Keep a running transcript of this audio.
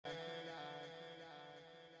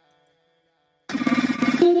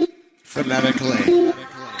Phonetically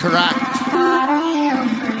correct.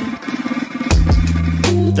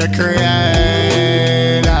 The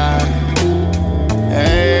creator,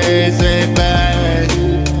 easy babe.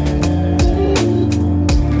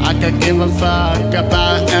 I could give a fuck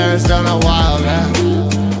about Arizona Wilder,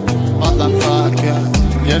 motherfucker.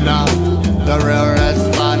 You know, the real red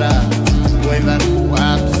spider, weaving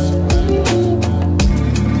webs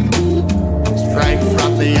straight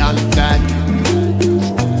from the undead.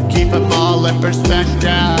 Keep them all in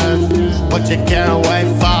perspective. What you can't away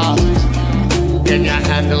from, can you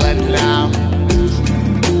handle it now?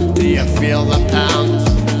 Do you feel the pounds?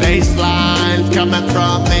 Bass lines coming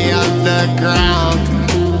from the underground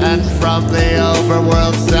and from the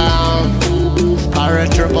overworld sound.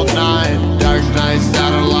 Pirate 999, Dark Knight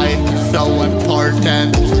satellite, so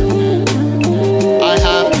important. I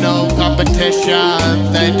have no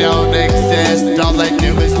competition, they don't exist. All they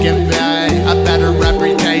do is give me a better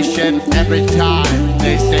reputation every time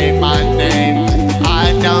they say my name.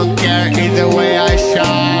 I don't care either way I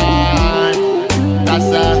shine. That's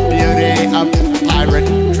the beauty of Pirate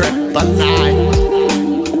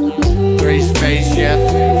 999. 3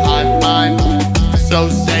 spaceships, hive mind, so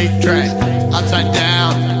sacred. Upside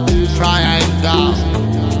down, triangle.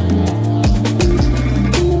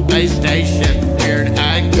 Base station, weird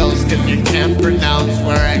angles, cause you can't pronounce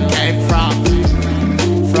where it came from.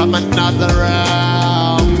 From another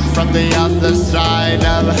realm, from the other side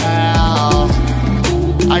of hell.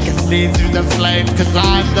 I can see through the flame, cause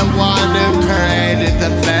I'm the one who created the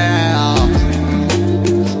veil.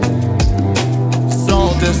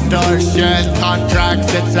 Soul distortion,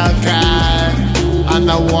 contracts, it's okay. I'm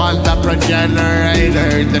the one, the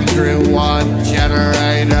progenitor, the true one,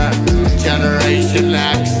 generator. Generation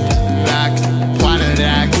X, Max, Planet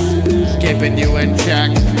X, keeping you in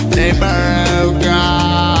check. Neighbor, oh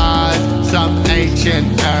God, some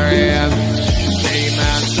ancient Aryan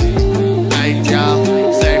demon, angel,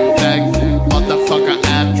 same thing, motherfucker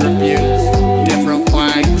attributes, different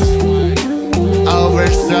wanks.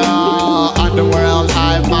 Oversoul, underworld,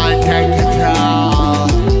 hive mind, take control.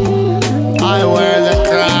 I wear the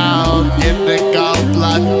crown, indigo,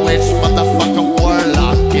 blood witch, motherfucker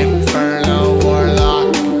warlock, inferno warlock.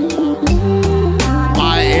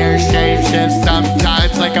 My ear shapeshifts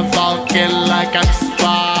sometimes like a Vulcan, like I'm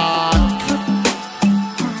Spock.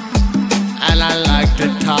 And I like to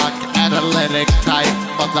talk analytic type,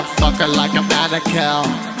 motherfucker, like a mannequin.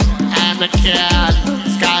 Anakin,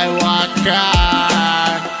 Skywalker,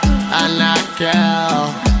 Anakin.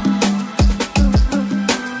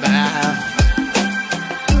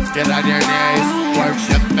 Get on your knees,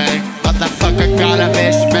 worship me. Motherfucker got a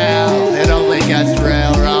Ishmael. It only gets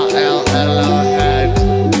real, raw, Elohim.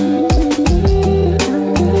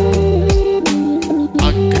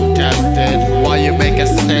 Uncontested, while you make a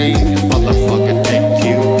scene, motherfucker take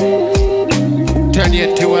you. Turn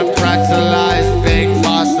you to a pretzelized, being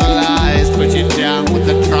fossilized. Put you down with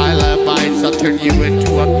the trilobites. I'll turn you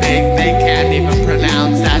into a pig they can't even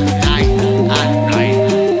pronounce at night.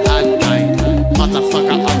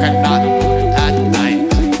 Motherfucker, Argonaut, at night.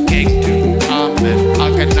 King Tutankhamun,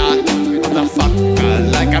 Argonaut. Motherfucker,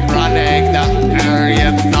 like I'm running the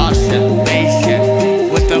Aryan nation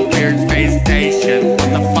with the weird space station.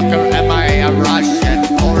 Motherfucker, am I a Russian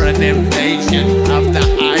or an invasion of the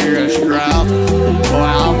Irish realm?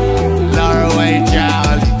 Well,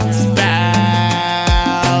 Norwegian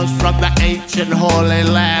spells from the ancient holy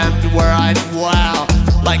land where I dwell.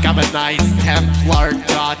 Like I'm a nice Templar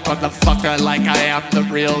god, motherfucker, like I am the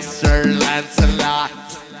real Sir Lancelot.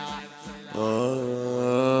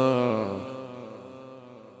 Oh,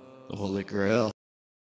 the Holy Grail.